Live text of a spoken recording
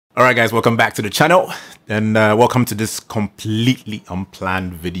All right, guys, welcome back to the channel, and welcome to this completely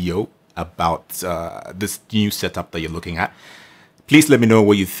unplanned video about this new setup that you're looking at. Please let me know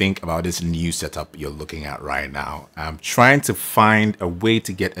what you think about this new setup you're looking at right now. I'm trying to find a way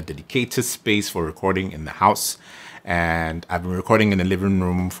to get a dedicated space for recording in the house, and I've been recording in the living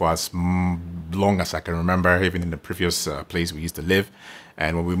room for as long as I can remember, even in the previous place we used to live.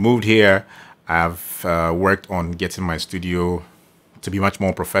 And when we moved here, I've worked on getting my studio to be much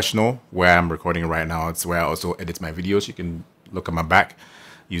more professional. Where I'm recording right now, it's where I also edit my videos. You can look at my back.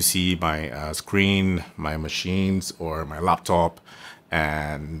 You see my screen, my machines, or my laptop,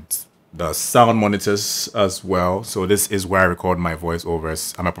 and the sound monitors as well. So this is where I record my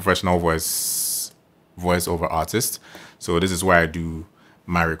voiceovers. I'm a professional voiceover artist. So this is where I do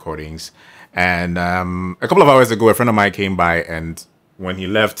my recordings. And a couple of hours ago, a friend of mine came by, and when he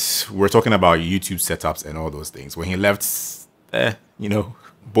left, we're talking about YouTube setups and all those things. When he left, you know,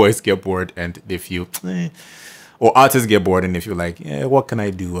 boys get bored and they feel, or artists get bored and they feel like, yeah, what can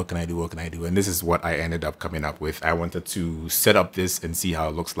I do? What can I do? What can I do? And this is what I ended up coming up with. I wanted to set up this and see how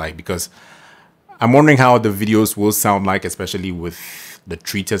it looks like, because I'm wondering how the videos will sound like, especially with the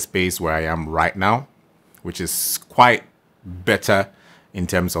treated space where I am right now, which is quite better in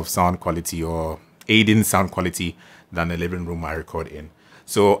terms of sound quality, or aiding sound quality, than the living room I record in.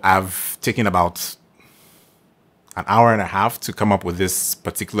 So I've taken about an hour and a half to come up with this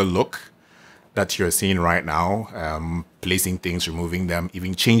particular look that you're seeing right now. Placing things, removing them,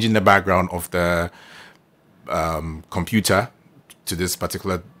 even changing the background of the computer to this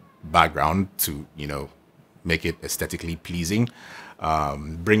particular background to, you know, make it aesthetically pleasing.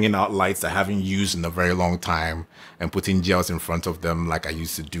 Bringing out lights I haven't used in a very long time and putting gels in front of them like I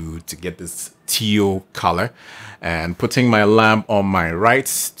used to do to get this teal color, and putting my lamp on my right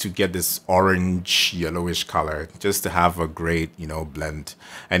to get this orange yellowish color, just to have a great, you know, blend.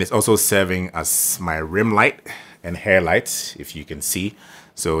 And it's also serving as my rim light and hair light, if you can see.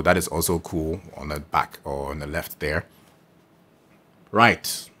 So that is also cool on the back or on the left there.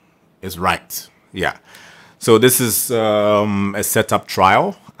 Right is right. Yeah. So this is a setup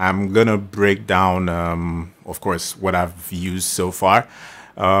trial. I'm gonna break down, of course, what I've used so far.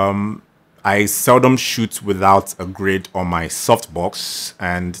 I seldom shoot without a grid on my softbox,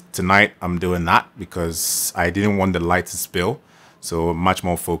 and tonight I'm doing that because I didn't want the light to spill. So much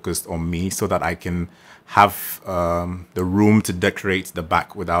more focused on me, so that I can have the room to decorate the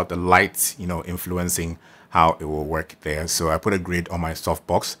back without the light, you know, influencing how it will work there. So I put a grid on my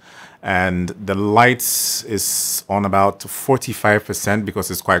softbox, and the light is on about 45%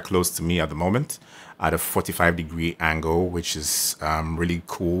 because it's quite close to me at the moment, at a 45-degree angle, which is really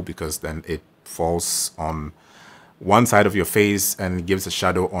cool, because then it falls on one side of your face and gives a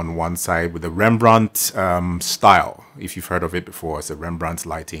shadow on one side with the Rembrandt style. If you've heard of it before, it's a Rembrandt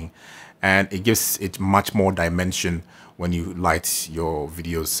lighting, and it gives it much more dimension when you light your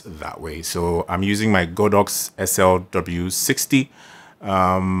videos that way. So I'm using my Godox SLW60,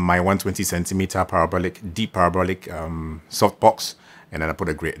 my 120 centimeter deep parabolic softbox, and then I put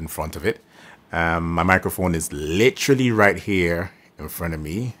a grid in front of it. My microphone is literally right here in front of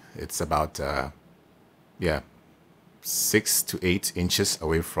me. It's about, yeah, 6 to 8 inches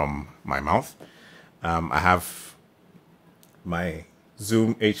away from my mouth. I have my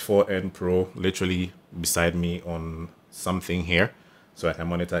Zoom H4n Pro literally beside me on something here, so I can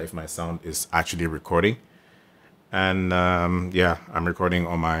monitor if my sound is actually recording. And yeah, I'm recording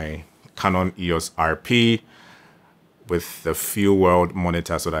on my Canon EOS RP with the Feel World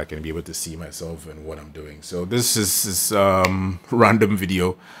monitor, so that I can be able to see myself and what I'm doing. So this is random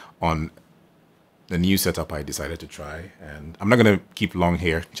video on the new setup I decided to try, and I'm not gonna keep long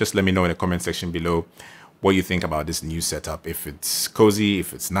here. Just let me know in the comment section below what you think about this new setup. If it's cozy,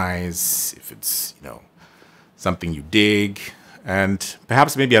 if it's nice, if it's, you know, something you dig, and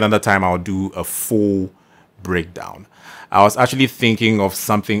perhaps maybe another time I'll do a full breakdown. I was actually thinking of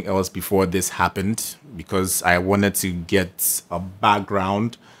something else before this happened, because I wanted to get a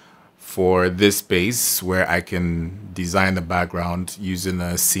background for this space where I can design the background using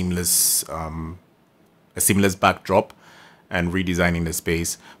a seamless backdrop and redesigning the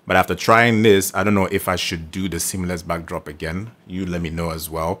space. But after trying this, I don't know if I should do the seamless backdrop again. You let me know as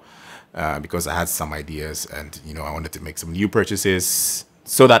well, because I had some ideas, and, you know, I wanted to make some new purchases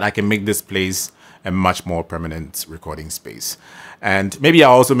so that I can make this place a much more permanent recording space. And maybe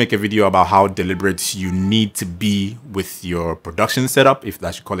I'll also make a video about how deliberate you need to be with your production setup, if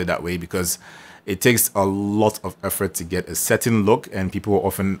I should call it that way, because it takes a lot of effort to get a certain look, and people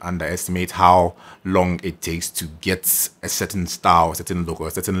often underestimate how long it takes to get a certain style, a certain look, or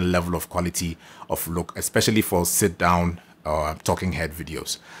a certain level of quality of look, especially for sit down talking head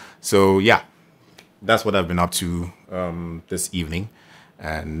videos. So yeah, that's what I've been up to this evening,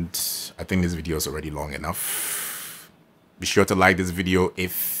 and I think this video is already long enough. Be sure to like this video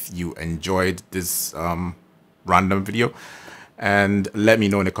if you enjoyed this random video, and let me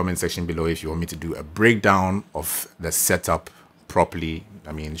know in the comment section below if you want me to do a breakdown of the setup properly.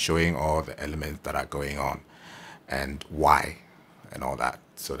 I mean, showing all the elements that are going on and why and all that,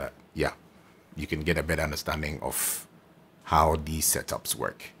 so that yeah, you can get a better understanding of how these setups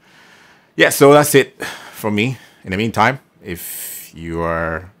work. Yeah, so that's it from me. In the meantime, if you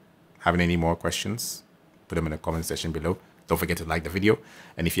are having any more questions, put them in the comment section below. Don't forget to like the video,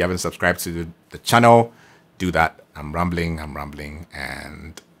 and if you haven't subscribed to the channel, do that. I'm rambling,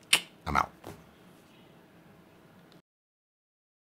 and I'm out.